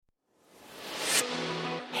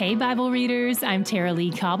Hey, Bible readers, I'm Tara Lee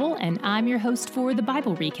Cobble, and I'm your host for the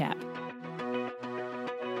Bible Recap.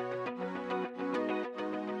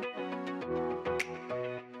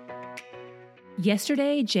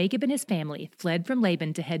 Yesterday, Jacob and his family fled from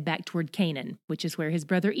Laban to head back toward Canaan, which is where his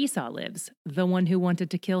brother Esau lives, the one who wanted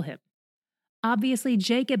to kill him. Obviously,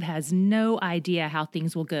 Jacob has no idea how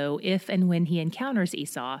things will go if and when he encounters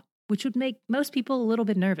Esau, which would make most people a little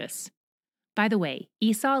bit nervous. By the way,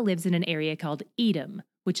 Esau lives in an area called Edom,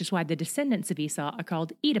 which is why the descendants of Esau are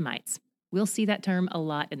called Edomites. We'll see that term a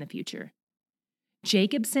lot in the future.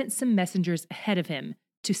 Jacob sent some messengers ahead of him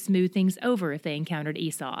to smooth things over if they encountered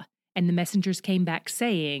Esau, and the messengers came back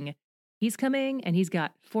saying, he's coming and he's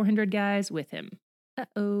got 400 guys with him.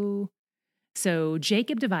 Uh-oh. So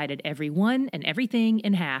Jacob divided everyone and everything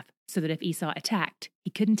in half so that if Esau attacked,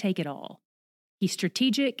 he couldn't take it all. He's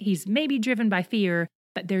strategic, he's maybe driven by fear,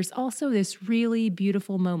 but there's also this really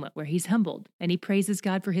beautiful moment where he's humbled and he praises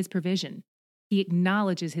God for his provision. He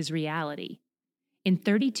acknowledges his reality. In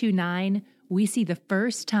 32:9, we see the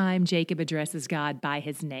first time Jacob addresses God by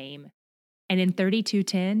his name. And in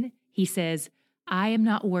 32:10, he says, I am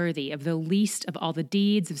not worthy of the least of all the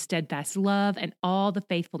deeds of steadfast love and all the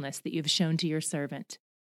faithfulness that you have shown to your servant.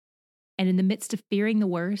 And in the midst of fearing the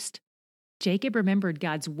worst, Jacob remembered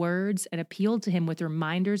God's words and appealed to him with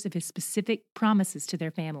reminders of his specific promises to their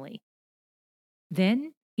family.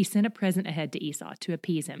 Then he sent a present ahead to Esau to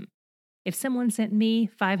appease him. If someone sent me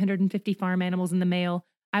 550 farm animals in the mail,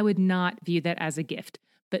 I would not view that as a gift,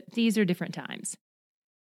 but these are different times.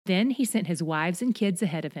 Then he sent his wives and kids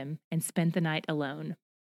ahead of him and spent the night alone.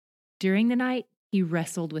 During the night, he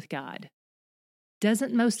wrestled with God.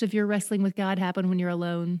 Doesn't most of your wrestling with God happen when you're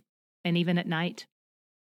alone, and even at night?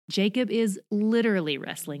 Jacob is literally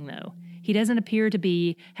wrestling, though. He doesn't appear to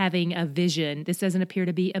be having a vision. This doesn't appear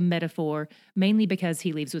to be a metaphor, mainly because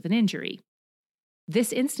he leaves with an injury.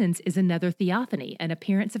 This instance is another theophany, an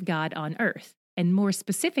appearance of God on earth. And more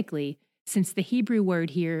specifically, since the Hebrew word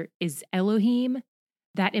here is Elohim,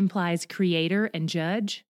 that implies creator and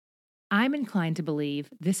judge. I'm inclined to believe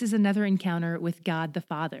this is another encounter with God the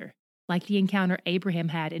Father, like the encounter Abraham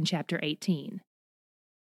had in chapter 18.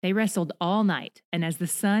 They wrestled all night, and as the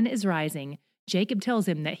sun is rising, Jacob tells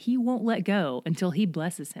him that he won't let go until he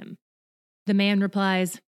blesses him. The man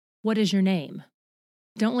replies, What is your name?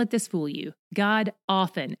 Don't let this fool you. God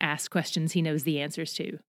often asks questions he knows the answers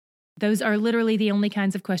to. Those are literally the only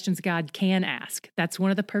kinds of questions God can ask. That's one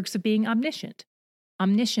of the perks of being omniscient.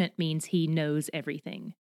 Omniscient means he knows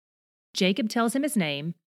everything. Jacob tells him his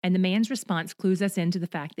name, and the man's response clues us into the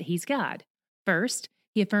fact that he's God. First,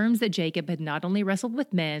 he affirms that Jacob had not only wrestled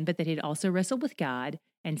with men, but that he'd also wrestled with God.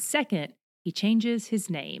 And second, he changes his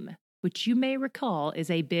name, which you may recall is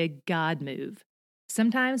a big God move.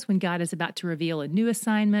 Sometimes when God is about to reveal a new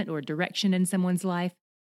assignment or direction in someone's life,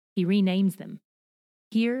 he renames them.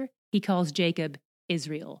 Here, he calls Jacob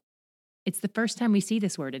Israel. It's the first time we see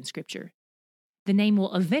this word in Scripture. The name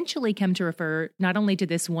will eventually come to refer not only to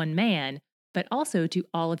this one man, but also to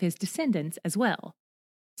all of his descendants as well.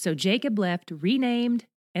 So Jacob left renamed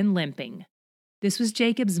and limping. This was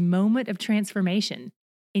Jacob's moment of transformation,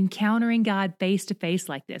 encountering God face to face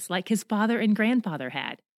like this, like his father and grandfather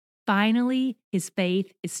had. Finally, his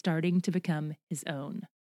faith is starting to become his own.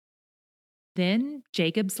 Then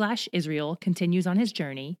Jacob/Israel continues on his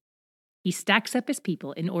journey. He stacks up his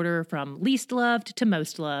people in order from least loved to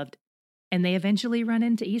most loved, and they eventually run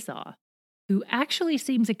into Esau, who actually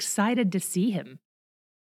seems excited to see him.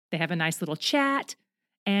 They have a nice little chat,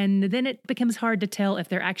 and then it becomes hard to tell if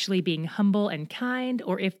they're actually being humble and kind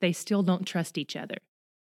or if they still don't trust each other.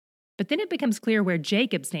 But then it becomes clear where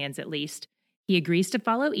Jacob stands, at least. He agrees to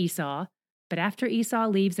follow Esau, but after Esau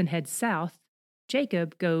leaves and heads south,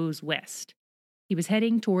 Jacob goes west. He was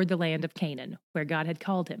heading toward the land of Canaan, where God had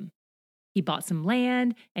called him. He bought some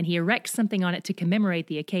land, and he erects something on it to commemorate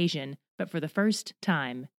the occasion, but for the first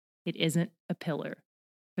time, it isn't a pillar.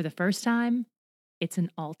 For the first time, it's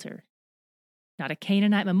an altar. Not a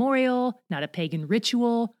Canaanite memorial, not a pagan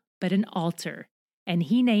ritual, but an altar. And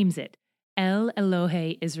he names it El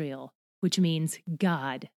Elohe Israel, which means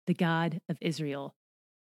God, the God of Israel.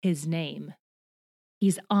 His name.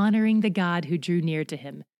 He's honoring the God who drew near to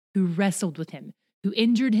him, who wrestled with him, who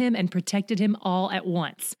injured him and protected him all at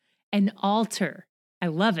once. An altar. I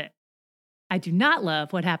love it. I do not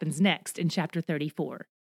love what happens next in chapter 34.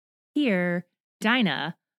 Here,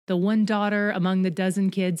 Dinah, the one daughter among the dozen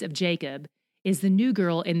kids of Jacob, is the new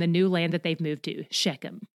girl in the new land that they've moved to,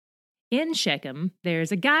 Shechem. In Shechem,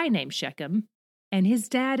 there's a guy named Shechem, and his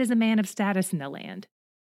dad is a man of status in the land.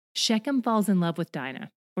 Shechem falls in love with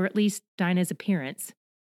Dinah, or at least Dinah's appearance,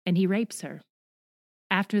 and he rapes her.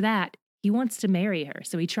 After that, He wants to marry her,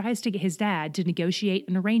 so he tries to get his dad to negotiate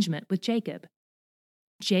an arrangement with Jacob.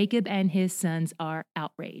 Jacob and his sons are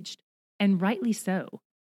outraged, and rightly so.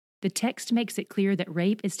 The text makes it clear that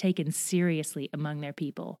rape is taken seriously among their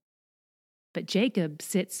people. But Jacob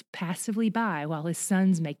sits passively by while his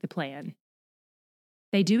sons make the plan.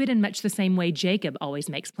 They do it in much the same way Jacob always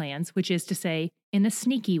makes plans, which is to say, in a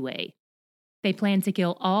sneaky way. They plan to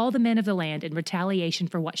kill all the men of the land in retaliation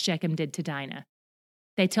for what Shechem did to Dinah.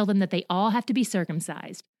 They tell them that they all have to be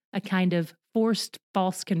circumcised, a kind of forced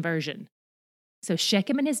false conversion. So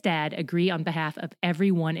Shechem and his dad agree on behalf of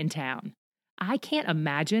everyone in town. I can't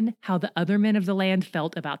imagine how the other men of the land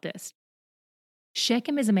felt about this.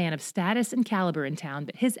 Shechem is a man of status and caliber in town,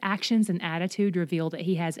 but his actions and attitude reveal that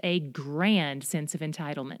he has a grand sense of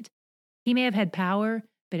entitlement. He may have had power,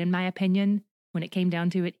 but in my opinion, when it came down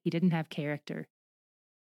to it, he didn't have character.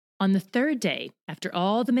 On the third day, after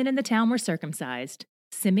all the men in the town were circumcised,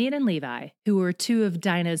 Simeon and Levi, who were two of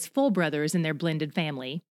Dinah's full brothers in their blended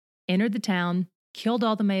family, entered the town, killed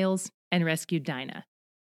all the males, and rescued Dinah.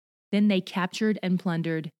 Then they captured and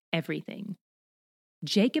plundered everything.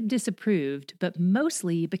 Jacob disapproved, but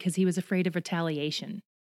mostly because he was afraid of retaliation.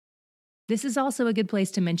 This is also a good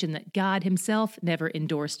place to mention that God himself never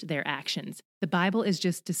endorsed their actions. The Bible is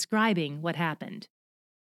just describing what happened.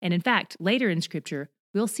 And in fact, later in Scripture,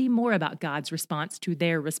 we'll see more about God's response to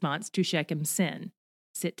their response to Shechem's sin.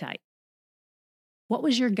 Sit tight. What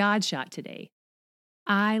was your God shot today?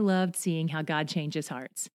 I loved seeing how God changes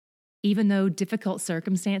hearts. Even though difficult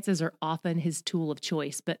circumstances are often his tool of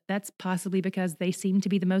choice, but that's possibly because they seem to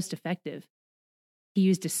be the most effective. He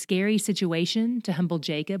used a scary situation to humble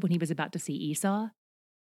Jacob when he was about to see Esau.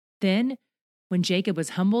 Then, when Jacob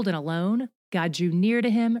was humbled and alone, God drew near to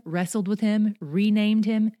him, wrestled with him, renamed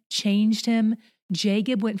him, changed him.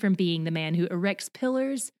 Jacob went from being the man who erects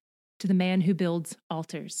pillars to the man who builds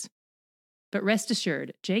altars. But rest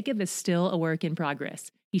assured, Jacob is still a work in progress.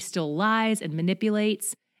 He still lies and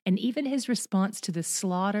manipulates, and even his response to the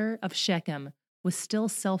slaughter of Shechem was still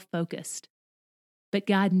self-focused. But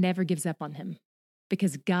God never gives up on him,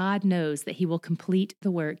 because God knows that he will complete the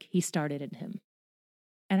work he started in him.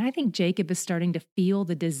 And I think Jacob is starting to feel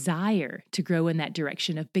the desire to grow in that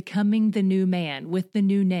direction of becoming the new man with the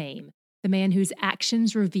new name, the man whose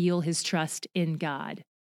actions reveal his trust in God,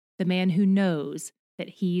 the man who knows that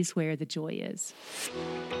he's where the joy is.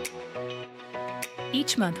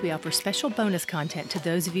 Each month, we offer special bonus content to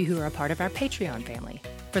those of you who are a part of our Patreon family.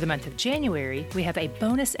 For the month of January, we have a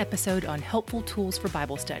bonus episode on helpful tools for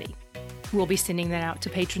Bible study. We'll be sending that out to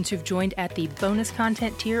patrons who've joined at the bonus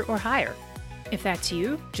content tier or higher. If that's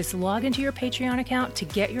you, just log into your Patreon account to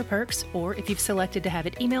get your perks, or if you've selected to have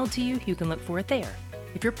it emailed to you, you can look for it there.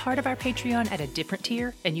 If you're part of our Patreon at a different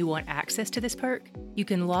tier and you want access to this perk, you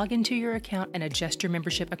can log into your account and adjust your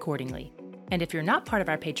membership accordingly. And if you're not part of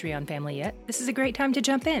our Patreon family yet, this is a great time to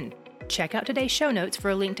jump in. Check out today's show notes for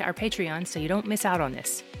a link to our Patreon so you don't miss out on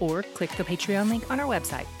this, or click the Patreon link on our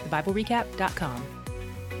website, thebiblerecap.com.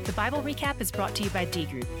 The Bible Recap is brought to you by D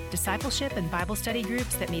Group, discipleship and Bible study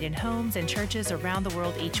groups that meet in homes and churches around the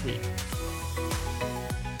world each week.